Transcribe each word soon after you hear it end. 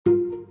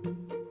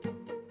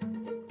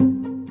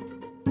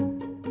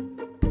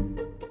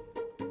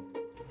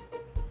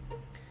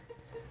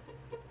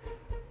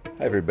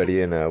Hi, everybody,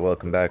 and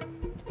welcome back to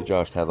the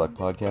Josh Tadlock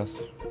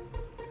podcast.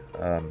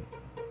 Um,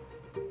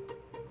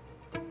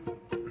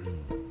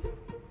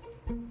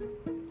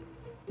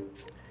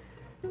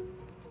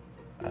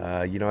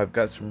 I've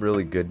got some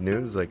really good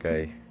news. I,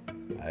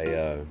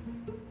 I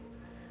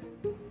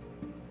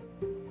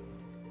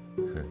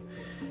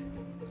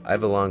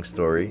have a long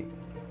story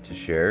to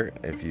share.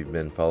 If you've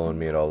been following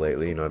me at all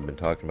lately, I've been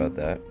talking about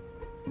that.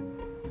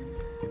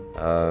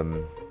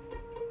 Um,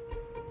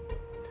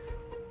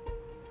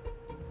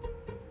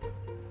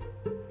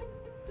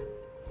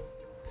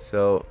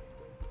 so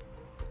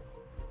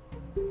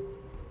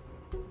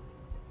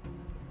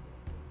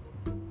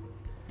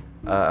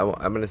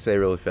I'm gonna say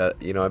really fast.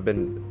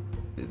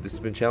 This has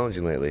been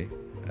challenging lately.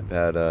 I've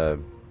had,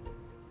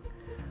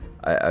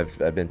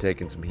 I've been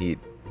taking some heat,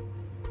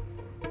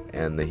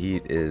 and the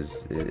heat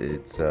it's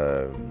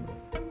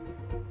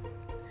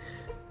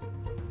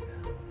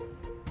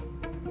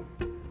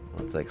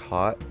like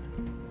hot,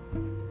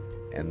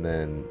 and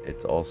then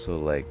it's also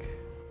like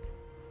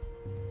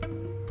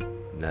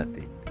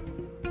nothing,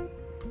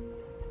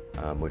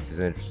 which is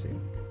interesting.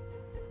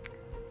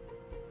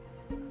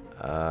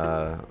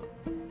 Uh,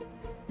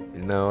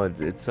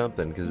 it's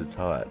something because it's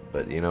hot,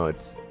 but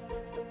it's.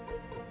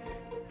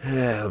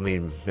 Let me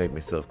make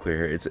myself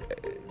clear here.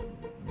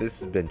 This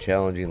has been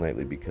challenging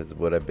lately because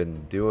what I've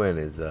been doing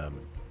is I've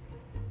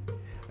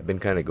been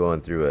kind of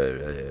going through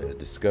a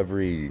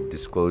discovery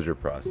disclosure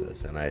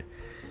process,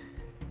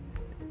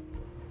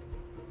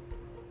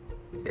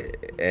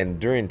 and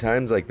during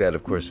times like that,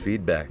 of course,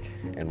 feedback,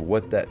 and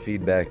what that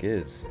feedback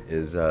is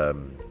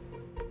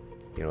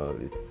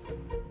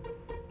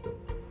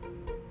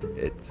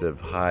it's of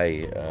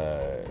high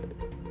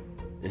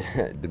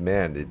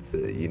demand. It's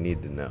you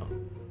need to know.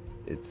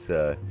 It's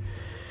the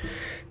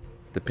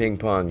ping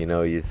pong.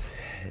 The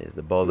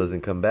ball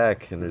doesn't come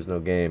back and there's no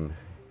game.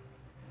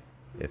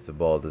 If the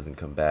ball doesn't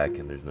come back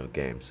and there's no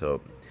game,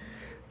 so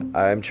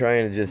I'm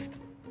trying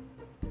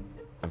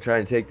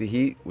to take the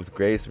heat with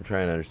grace. I'm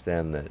trying to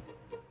understand that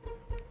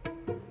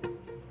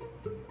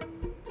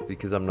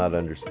because I'm not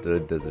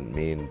understood doesn't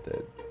mean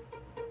that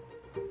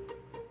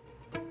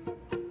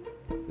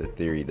the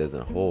theory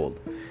doesn't hold.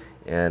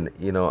 And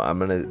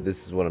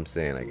this is what I'm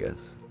saying, I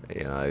guess.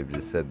 I've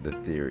just said the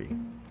theory.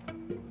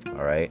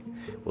 All right.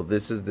 Well,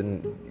 this is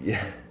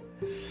yeah.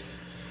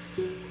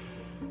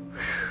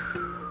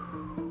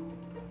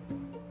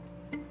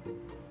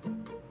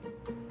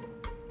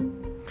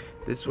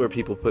 This is where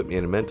people put me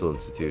in a mental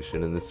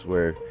institution, and this is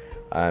where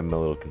I'm a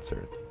little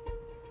concerned.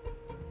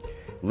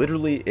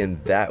 Literally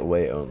in that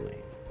way only.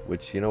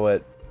 Which, you know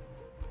what?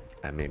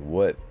 I mean,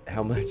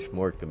 how much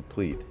more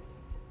complete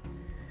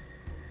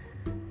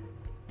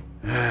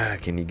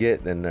can you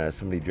get than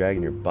somebody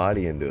dragging your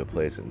body into a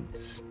place and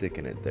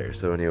sticking it there?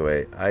 So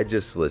anyway, I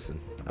just listen.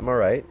 I'm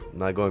alright. I'm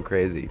not going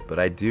crazy, but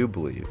I do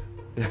believe.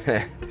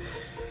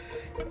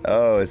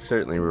 Oh, it's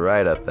certainly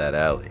right up that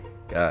alley.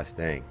 Gosh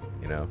dang,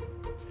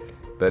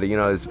 But,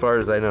 as far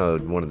as I know,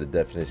 one of the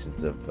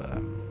definitions of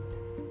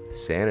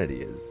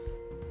sanity is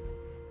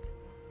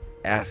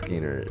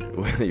asking her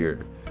whether you're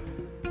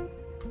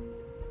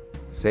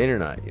sane or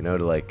not,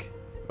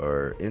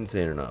 or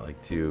insane or not,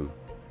 to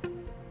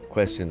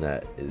question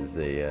that is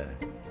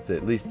it's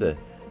at least the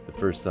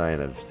first sign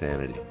of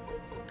sanity,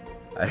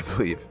 I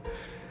believe.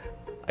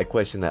 I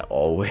question that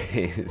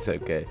always,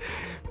 okay,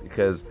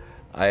 because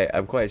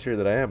I'm quite sure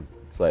that I am,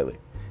 slightly,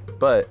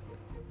 but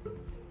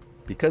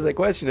because I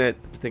question it,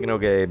 I'm thinking,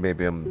 okay,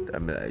 maybe I'm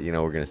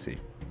we're gonna see.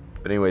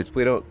 But anyways,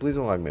 please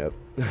don't lock me up.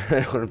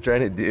 What I'm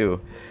trying to do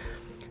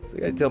is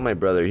I tell my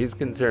brother, he's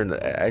concerned.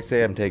 I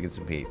say I'm taking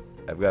some heat.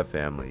 I've got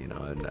family,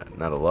 and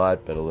not a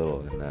lot, but a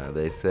little, and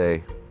they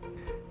say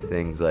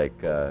things like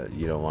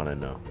you don't want to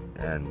know,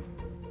 and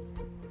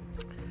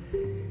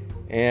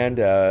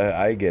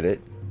I get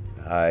it.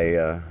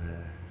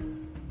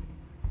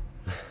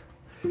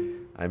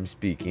 I'm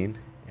speaking,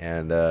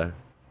 and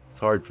it's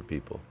hard for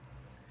people,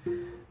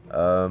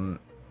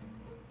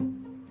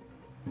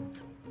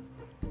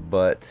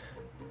 but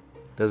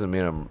doesn't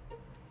mean I'm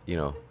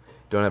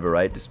don't have a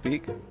right to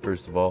speak,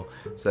 first of all.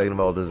 Second of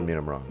all, doesn't mean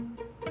I'm wrong.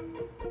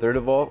 Third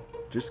of all,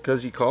 just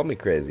because you call me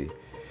crazy,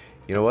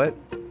 you know what?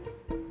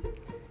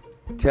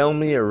 Tell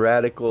me a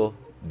radical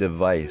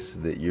device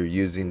that you're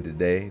using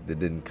today that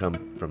didn't come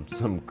from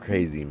some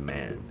crazy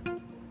man.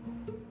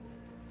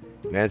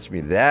 You answer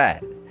me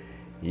that,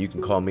 you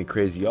can call me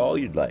crazy all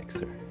you'd like,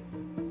 sir.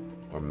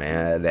 Or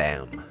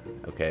madam.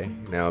 Okay?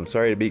 Now, I'm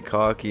sorry to be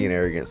cocky and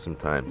arrogant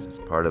sometimes. It's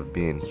part of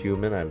being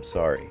human. I'm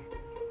sorry.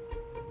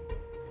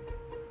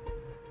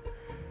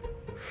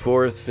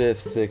 4th,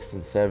 5th, 6th,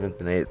 and 7th,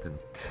 and 8th, and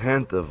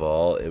 10th of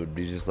all, it would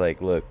be just like,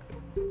 look,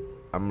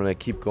 I'm going to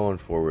keep going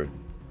forward.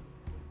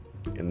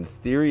 And the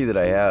theory that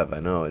I have, I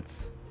know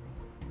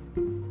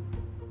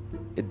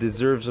it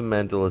deserves a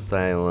mental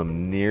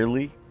asylum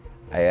nearly.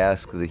 I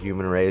ask the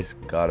human race,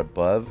 God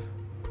above,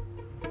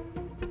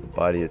 the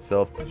body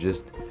itself, to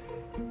just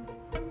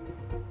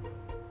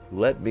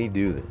let me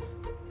do this.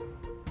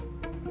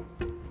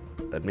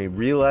 Let me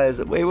realize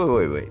that, wait.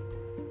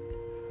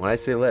 When I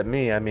say let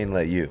me, I mean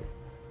let you.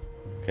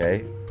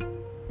 Okay?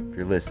 If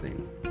you're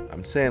listening,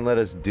 I'm saying let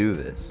us do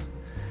this.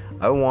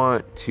 I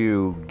want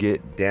to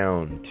get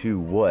down to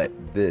what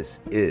this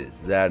is.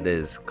 That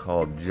is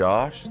called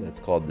Josh. That's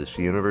called this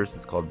universe.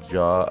 It's called It's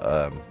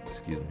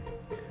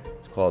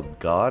called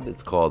God.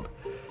 It's called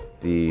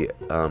the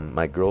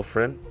my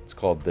girlfriend. It's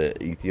called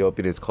the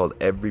Ethiopian. It's called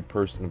every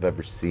person I've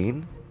ever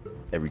seen.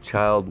 Every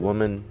child,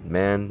 woman,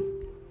 man,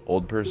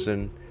 old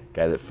person,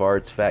 guy that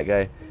farts, fat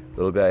guy,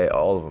 little guy,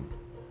 all of them.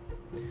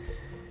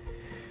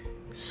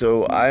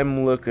 So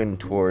I'm looking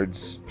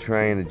towards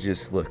trying to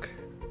just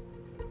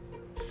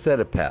set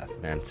a path,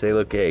 man. Say,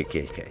 look, hey,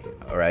 okay,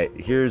 all right,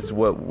 here's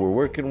what we're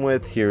working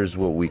with. Here's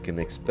what we can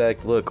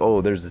expect. Look, oh,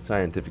 there's a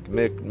scientific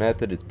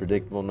method. It's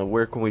predictable. Now,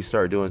 where can we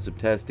start doing some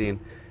testing?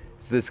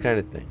 It's this kind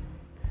of thing.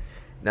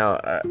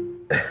 Now,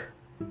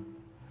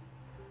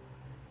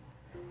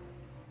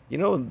 you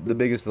know the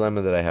biggest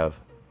dilemma that I have?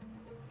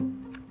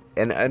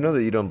 And I know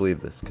that you don't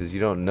believe this because you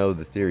don't know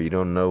the theory. You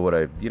don't know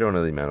you don't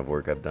know the amount of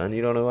work I've done.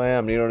 You don't know who I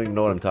am. You don't even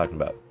know what I'm talking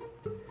about.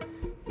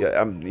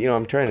 Yeah,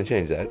 I'm trying to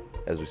change that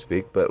as we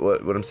speak. But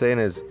what I'm saying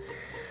is,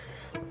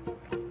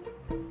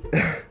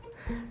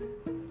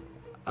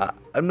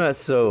 I'm not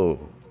so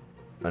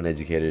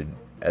uneducated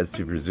as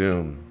to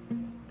presume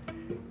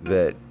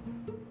that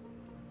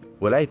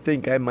what I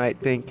think I might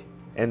think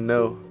and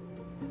know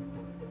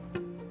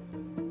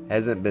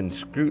hasn't been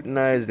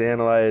scrutinized,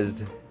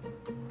 analyzed,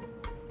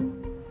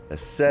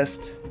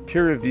 assessed,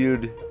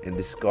 peer-reviewed, and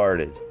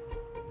discarded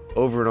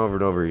over and over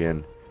and over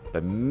again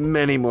by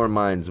many more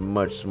minds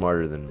much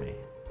smarter than me.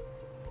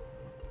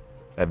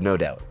 I have no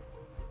doubt.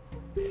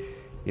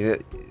 You know,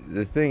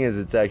 the thing is,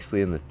 it's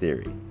actually in the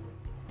theory.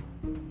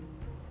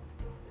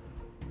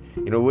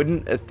 You know,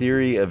 wouldn't a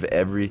theory of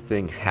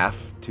everything have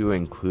to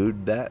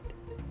include that?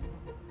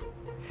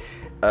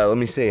 Let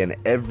me say, in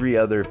every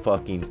other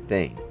fucking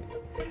thing.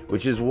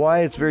 Which is why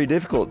it's very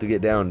difficult to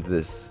get down to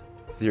this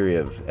theory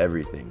of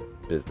everything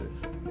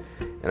business.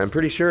 And I'm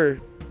pretty sure...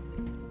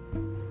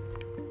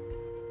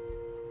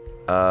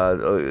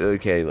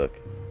 okay, look.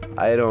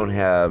 I don't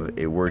have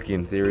a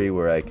working theory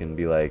where I can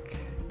be like,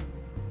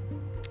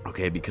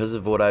 okay, because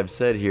of what I've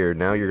said here,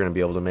 now you're going to be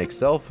able to make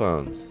cell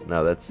phones.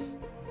 No,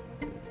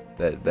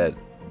 that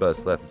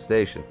bus left the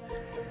station.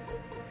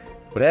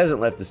 What hasn't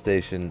left the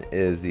station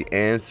is the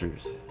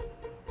answers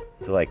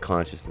to, like,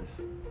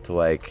 consciousness. To,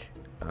 like,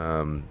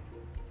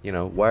 you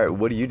know,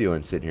 what are you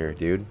doing sitting here,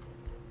 dude?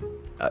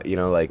 You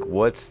know, like,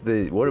 what,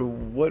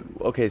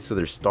 okay, so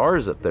there's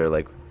stars up there,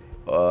 like,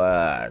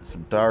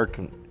 some dark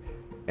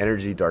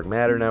energy, dark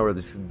matter now, where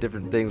there's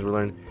different things we're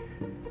learning.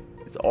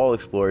 It's all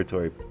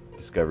exploratory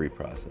discovery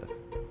process.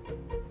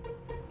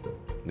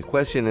 The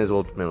question is,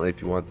 ultimately,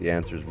 if you want the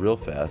answers real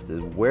fast,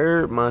 is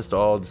where must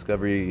all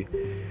discovery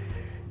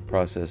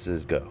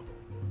processes go?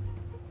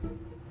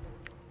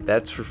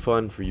 That's for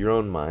fun for your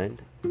own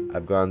mind.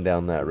 I've gone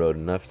down that road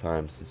enough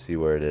times to see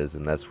where it is,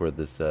 and that's where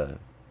this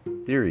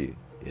theory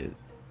is.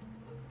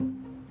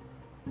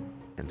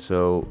 And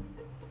so,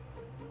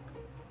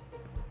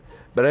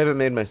 but I haven't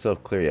made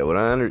myself clear yet. What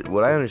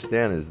I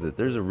understand is that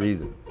there's a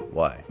reason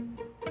why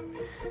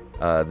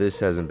this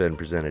hasn't been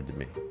presented to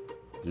me.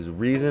 There's a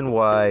reason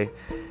why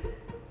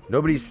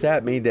nobody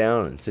sat me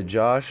down and said,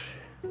 Josh,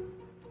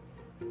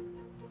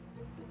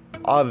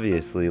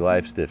 obviously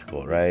life's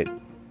difficult, right?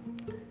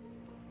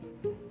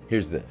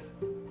 Here's this.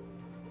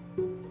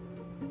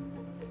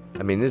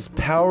 I mean, this is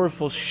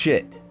powerful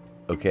shit.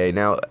 Okay,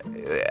 now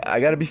I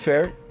gotta be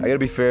fair.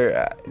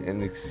 In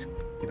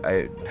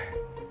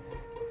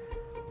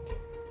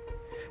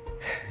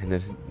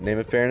the name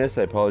of fairness,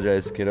 I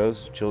apologize,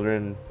 kiddos,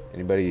 children,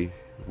 anybody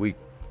weak,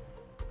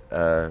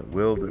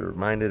 willed or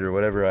minded or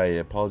whatever. I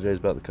apologize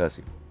about the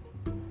cussing.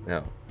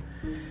 Now,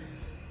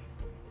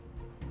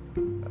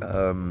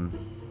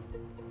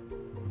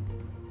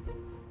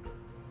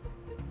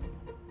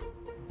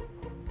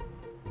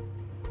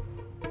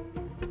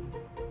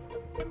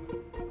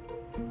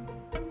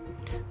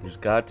 there's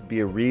got to be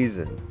a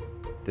reason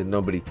that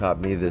nobody taught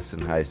me this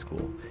in high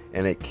school,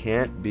 and it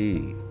can't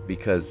be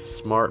because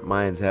smart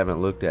minds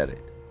haven't looked at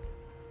it.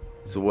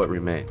 So what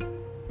remains?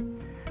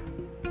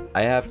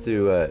 I have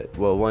to,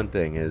 well, one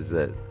thing is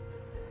that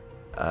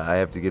I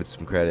have to give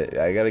some credit.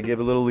 I gotta give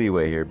a little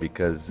leeway here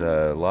because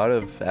a lot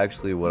of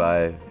actually what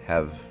I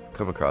have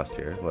come across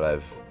here, what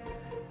I've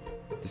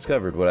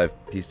discovered, what I've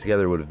pieced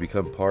together would have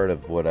become part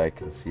of what I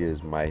can see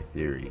as my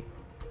theory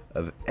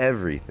of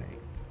everything.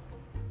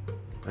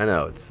 I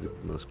know, it's the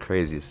most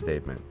craziest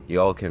statement.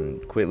 Y'all can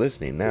quit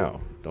listening now.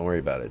 Don't worry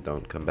about it.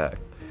 Don't come back.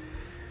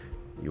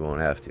 You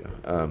won't have to.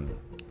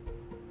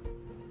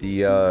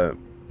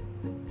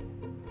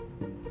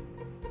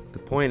 The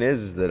point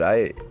is that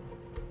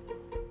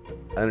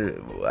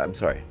I'm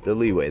sorry, the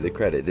leeway, the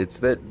credit, it's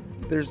that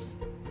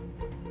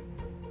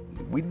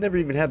we'd never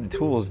even had the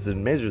tools to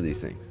measure these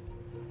things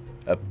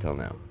up till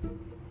now.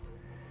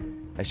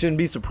 I shouldn't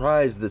be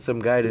surprised that some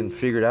guy didn't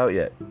figure it out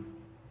yet.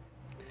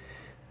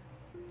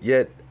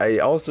 Yet, I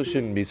also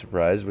shouldn't be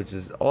surprised, which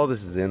is, all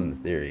this is in the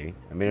theory.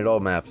 I mean, it all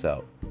maps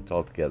out. It's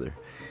all together.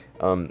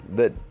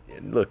 That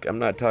look, I'm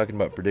not talking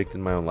about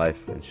predicting my own life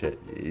and shit.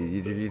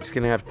 You're just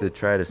gonna have to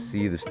try to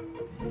see this.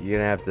 You're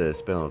gonna have to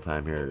spend a little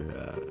time here.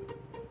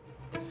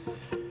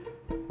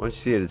 Once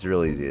you see it, it's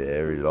real easy.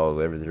 All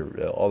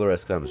the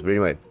rest comes. But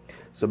anyway,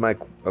 so my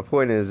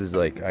point is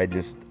like I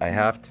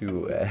have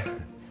to.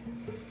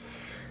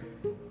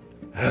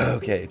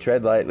 Okay,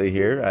 tread lightly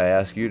here. I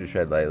ask you to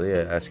tread lightly.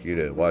 I ask you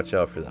to watch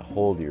out for the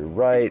hole to your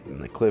right and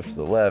the cliff to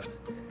the left.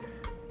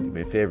 Do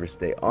me a favor,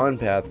 stay on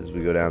path as we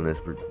go down this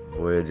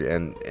voyage,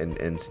 and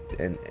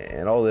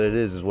all that it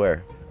is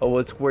where. Oh, well,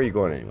 it's where you're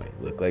going anyway.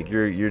 Look, like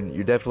you're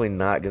definitely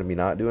not gonna be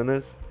not doing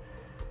this.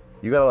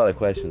 You got a lot of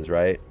questions,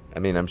 right? I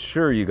mean, I'm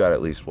sure you got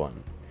at least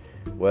one.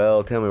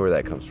 Well, tell me where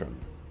that comes from.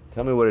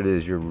 Tell me what it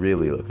is you're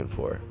really looking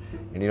for.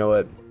 And you know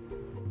what?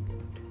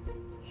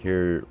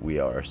 Here we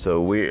are. So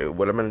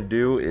what I'm gonna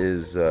do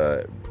is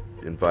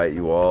invite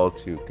you all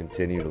to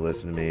continue to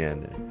listen to me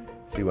and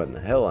see what in the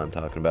hell I'm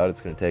talking about.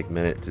 It's going to take a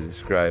minute to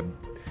describe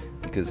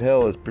because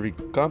hell is pretty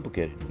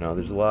complicated. You know,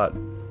 there's a lot.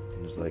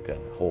 There's like a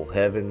whole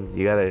heaven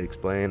you got to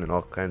explain and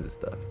all kinds of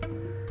stuff.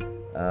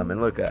 And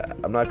look,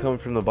 I'm not coming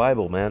from the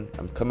Bible, man.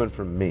 I'm coming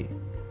from me.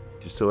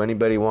 Just so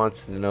anybody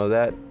wants to know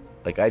that.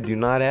 Like, I do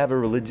not have a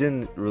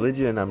religion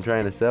I'm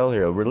trying to sell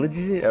here. A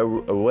religion?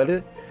 What?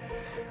 I'm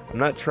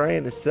not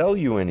trying to sell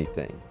you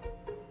anything.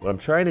 What I'm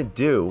trying to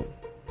do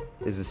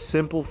is a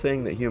simple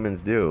thing that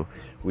humans do.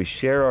 We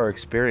share our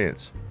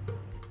experience.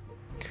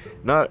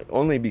 Not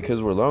only because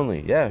we're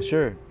lonely. Yeah,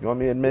 sure. You want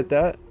me to admit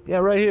that? Yeah,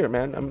 right here,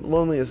 man. I'm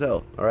lonely as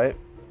hell. All right.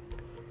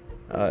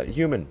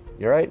 Human.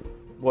 You all right?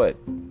 What?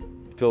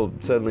 Feel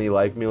suddenly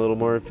like me a little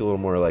more? Feel a little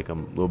more like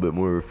I'm a little bit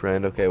more of a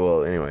friend? Okay.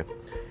 Well, anyway,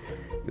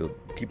 you'll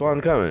keep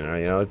on coming.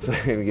 You know, it's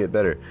gonna get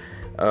better.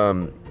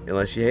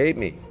 Unless you hate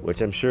me,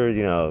 which I'm sure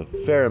a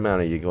fair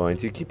amount of you going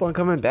to. Keep on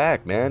coming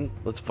back, man.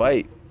 Let's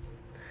fight.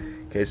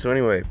 Okay. So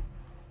anyway,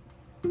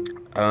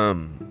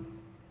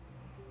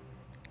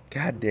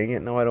 God dang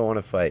it, no, I don't want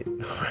to fight.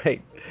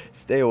 Right?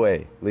 Stay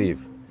away.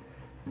 Leave.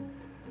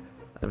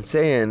 I'm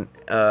saying,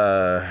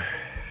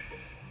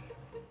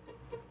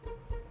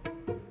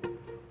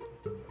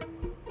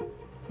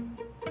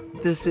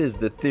 this is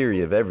the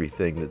theory of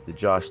everything that the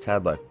Josh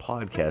Tadlock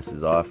podcast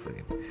is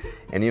offering.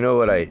 And you know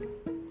what,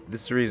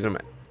 this is the reason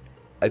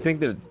I think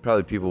that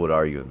probably people would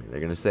argue with me. They're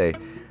going to say,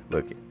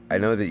 look, I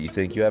know that you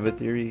think you have a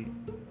theory,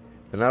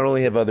 but not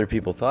only have other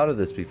people thought of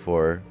this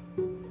before,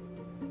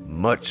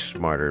 much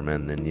smarter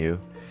men than you,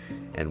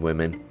 and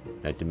women,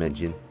 not to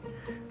mention,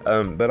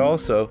 but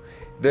also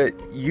that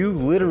you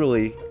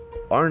literally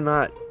are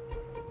not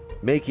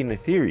making a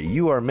theory,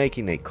 you are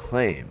making a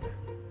claim.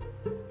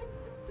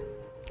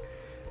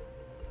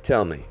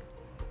 Tell me,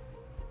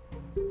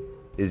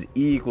 is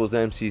E equals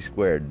MC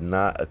squared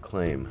not a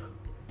claim?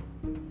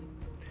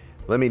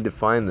 Let me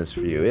define this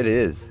for you. It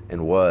is,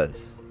 and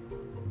was,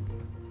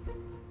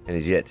 and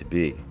is yet to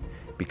be,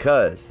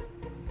 because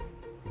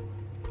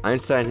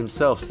Einstein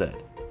himself said,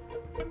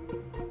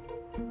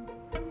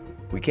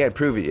 we can't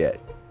prove it yet,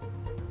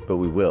 but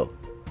we will.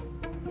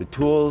 The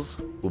tools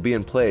will be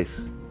in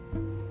place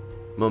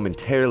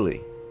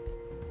momentarily.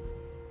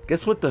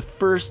 Guess what the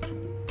first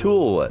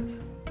tool was?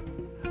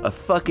 A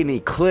fucking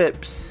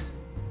eclipse.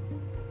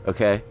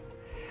 Okay?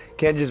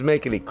 Can't just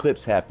make an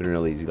eclipse happen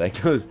real easy. Like,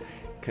 those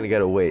kind of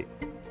gotta wait.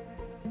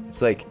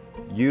 It's like,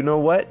 you know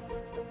what?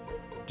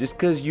 Just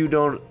because you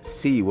don't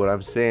see what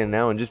I'm saying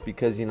now, and just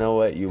because you know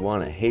what, you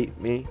want to hate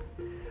me,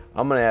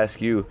 I'm going to ask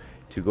you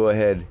to go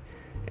ahead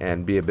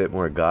and be a bit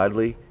more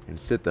godly and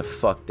sit the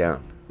fuck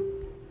down.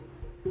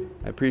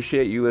 I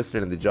appreciate you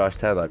listening to the Josh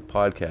Tadlock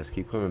podcast.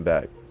 Keep coming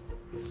back.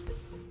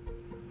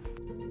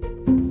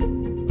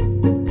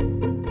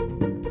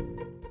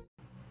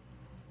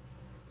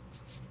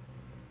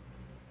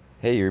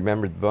 Hey, you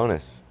remembered the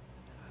bonus.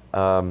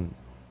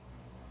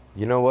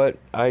 You know what?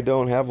 I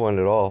don't have one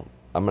at all.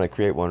 I'm gonna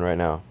create one right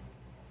now.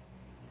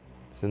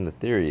 It's in the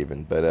theory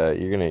even, but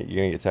you're gonna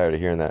get tired of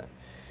hearing that.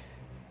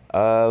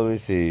 Let me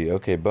see.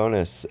 Okay,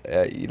 bonus.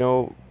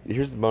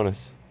 Here's the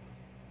bonus.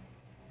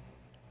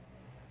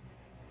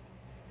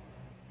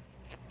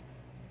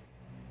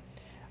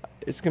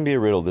 It's gonna be a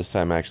riddle this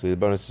time. Actually, the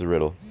bonus is a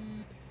riddle.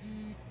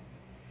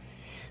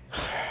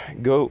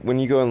 When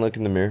you go and look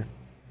in the mirror.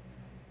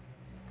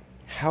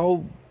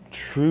 How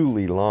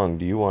truly long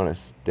do you want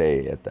to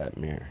stay at that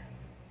mirror?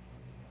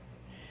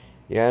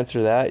 You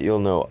answer that, you'll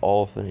know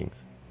all things.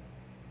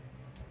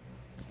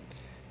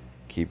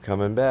 Keep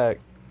coming back.